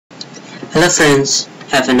Hello friends,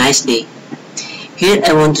 have a nice day. Here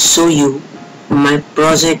I want to show you my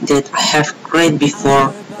project that I have created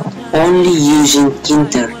before only using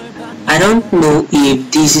tkinter. I don't know if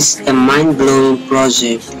this is a mind-blowing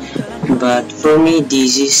project, but for me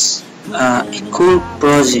this is a cool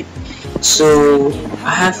project. So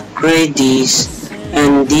I have created this,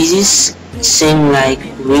 and this is same like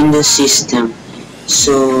Windows system.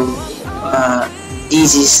 So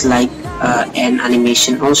this is like an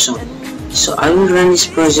animation also. So I will run this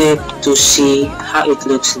project to see how it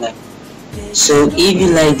looks like. So if you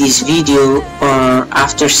like this video, or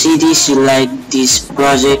after see this you like this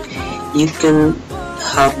project, you can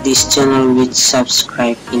help this channel with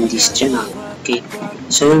subscribe in this channel. Okay,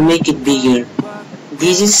 so we'll make it bigger.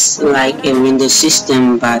 This is like a Windows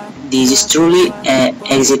system, but this is truly a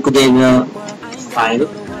executable file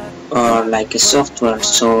or like a software.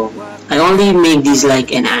 So I only make this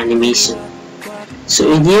like an animation. So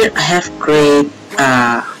in here I have created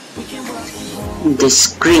the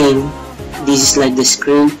screen. This is like the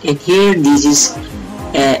screen, and here this is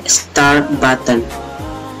a start button.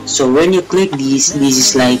 So when you click this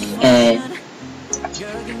is like a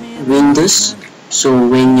Windows. So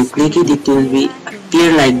when you click it, it will be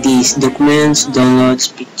appear like this: documents, downloads,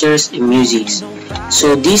 pictures, and music.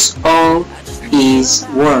 So this all is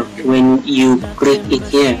work when you click it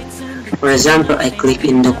here. For example, I click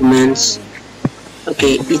in documents.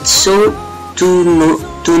 Okay, it's so two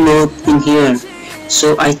note in here,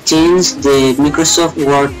 so I changed the Microsoft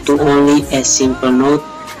Word to only a simple note,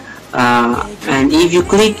 and if you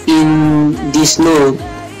click in this note,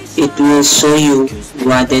 it will show you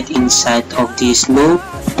what is inside of this note,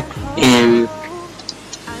 and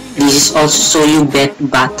this is also show you back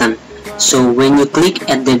button. So when you click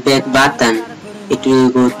at the back button, it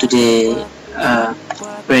will go to the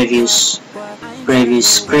previous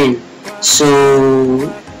screen.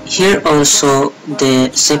 So here also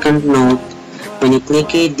the second note, when you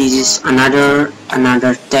click it, this is another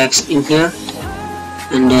text in here,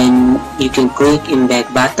 and then you can click in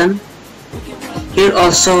back button. Here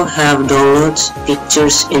also have downloads,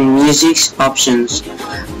 pictures, and music options,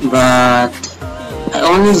 but I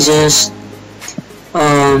only just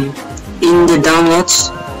in the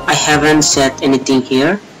downloads I haven't set anything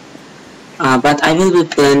here, but I will be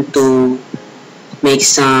plan to make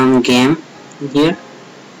some game in here,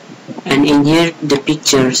 and in here the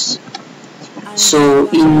pictures. So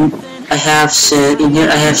I have set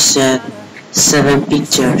 7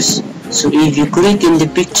 pictures. So if you click in the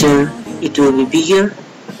picture, it will be bigger,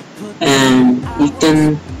 and you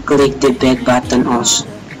can click the back button also.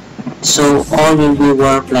 So all will be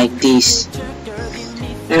work like this.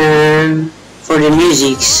 And for the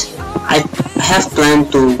musics, I have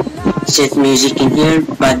planned to set music in here,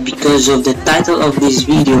 but because of the title of this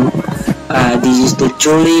video, this is the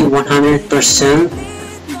truly 100%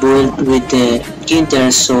 built with the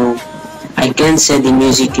tkinter, so I can't set the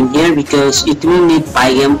music in here because it will need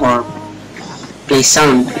Pygame or play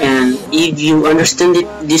sound. And if you understand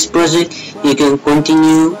this project, you can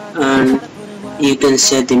continue and you can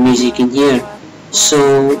set the music in here.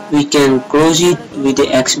 So we can close it with the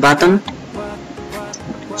X button.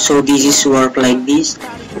 So this is work like this: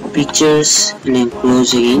 pictures, and then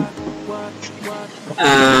close again.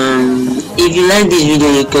 If you like this video,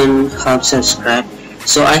 you can help subscribe,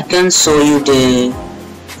 so I can show you the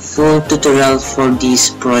full tutorial for this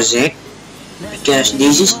project, because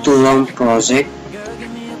this is too long project.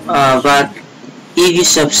 But if you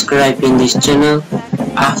subscribe in this channel,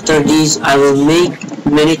 after this I will make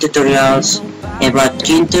many tutorials about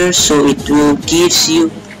tkinter, so it will gives you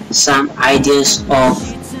some ideas of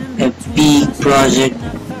a big project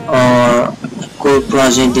or a cool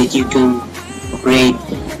project that you can create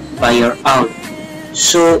by your own.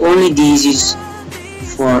 So only this is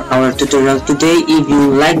for our tutorial today. If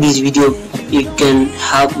you like this video, you can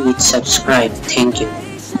help with subscribe. Thank you.